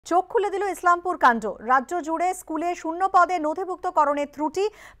চোখ খুলে দিল ইসলামপুর কাণ্ড। রাজ্য জুড়ে স্কুলে শূন্য পদে নথিভুক্তকরণের ত্রুটি,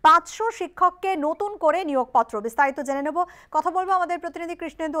 500 শিক্ষককে নতুন করে নিয়োগপত্র। বিস্তারিত জেনে নেব, কথা বলবো আমাদের প্রতিনিধি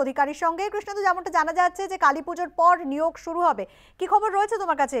কৃষ্ণেন্দু অধিকারীর সঙ্গে। কৃষ্ণেন্দু, যেমনটা জানা যাচ্ছে যে কালী পুজোর পর নিয়োগ শুরু হবে, কি খবর রয়েছে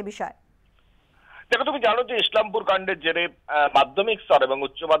তোমার কাছে এই বিষয়ে? দেখো, তুমি জানো যে ইসলামপুর কাণ্ডের জেরে মাধ্যমিক স্তর এবং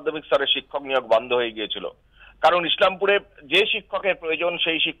উচ্চ মাধ্যমিক স্তরে শিক্ষক নিয়োগ বন্ধ হয়ে গিয়েছিল। কারণ ইসলামপুরে যে শিক্ষকের প্রয়োজন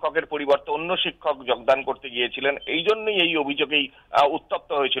সেই শিক্ষকের পরিবর্তে অন্য শিক্ষক যোগদান করতে গিয়েছিলেন। এই জন্যই এই অভিযোগেই উত্তপ্ত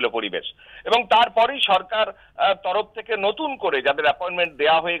হয়েছিল পরিবেশ। এবং তারপরেই সরকার তরফ থেকে নতুন করে যাদের অ্যাপয়েন্টমেন্ট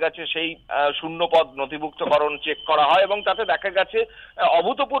দেওয়া হয়ে গেছে সেই শূন্য পদ নথিভুক্তকরণ চেক করা হয় এবং তাতে দেখা গেছে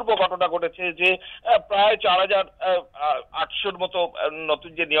অভূতপূর্ব ঘটনা ঘটেছে যে প্রায় 4800-র মতো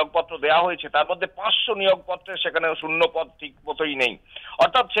নতুন যে নিয়োগপত্র দেওয়া হয়েছে তার মধ্যে 500 নিয়োগপত্রে সেখানে শূন্য পদ ঠিক মতোই নেই।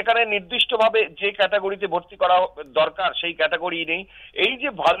 অর্থাৎ সেখানে নির্দিষ্টভাবে যে ক্যাটাগরিতে ভর্তি করা দরকার সেই ক্যাটাগরি নেই। এই যে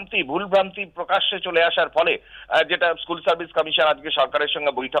ভুল ভ্রান্তি প্রকাশ্যে চলে আসার ফলে যেটা স্কুল সার্ভিস কমিশন আজকে সরকারের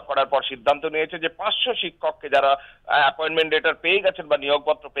সঙ্গে বৈঠক করার পর সিদ্ধান্ত নিয়েছে যে 500 শিক্ষককে যারা অ্যাপয়েন্টমেন্ট লেটার পেয়ে গেছেন বা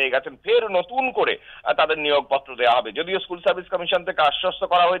নিয়োগপত্র পেয়ে গেছেন ফের নতুন করে তাদের নিয়োগপত্র দেওয়া হবে। যদিও স্কুল সার্ভিস কমিশন থেকে আশ্বস্ত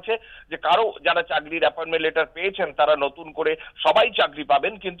করা হয়েছে যে কারো যারা চাকরির অ্যাপয়েন্টমেন্ট লেটার পেয়েছেন তারা নতুন করে সবাই চাকরি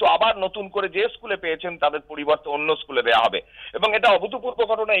পাবেন, কিন্তু আবার নতুন করে যে স্কুলে পেয়েছেন তাদের পরিবর্তে অন্য স্কুলে দেওয়া হবে। এবং এটা অভূতপূর্ব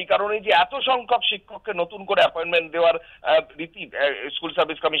ঘটনা এই কারণেই যে এত সংখ্যক শিক্ষককে নতুন করে অ্যাপয়েন্টমেন্ট দেওয়ার রীতি স্কুল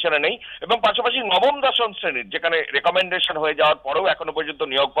সার্ভিস কমিশনে নেই। এবং পাশাপাশি নবম দশম শ্রেণীর যেখানে রেকমেন্ডেশন হয়ে যাওয়ার পরেও এখনো পর্যন্ত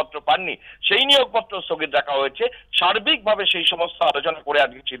নিয়োগপত্র পাননি, সেই নিয়োগপত্র স্থগিত রাখা হয়েছে। সার্বিকভাবে সেই সমস্ত আলোচনা করে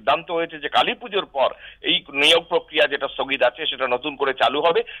আজকে সিদ্ধান্ত হয়েছে যে কালী পুজোর পর এই নিয়োগ প্রক্রিয়া যেটা স্থগিত আছে সেটা নতুন করে চালু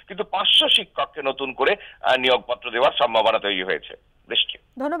হবে, কিন্তু 500 শিক্ষককে নতুন করে নিয়োগপত্র দেওয়ার সম্ভাবনা তৈরি হয়েছে।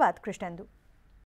 ধন্যবাদ কৃষ্ণেন্দু।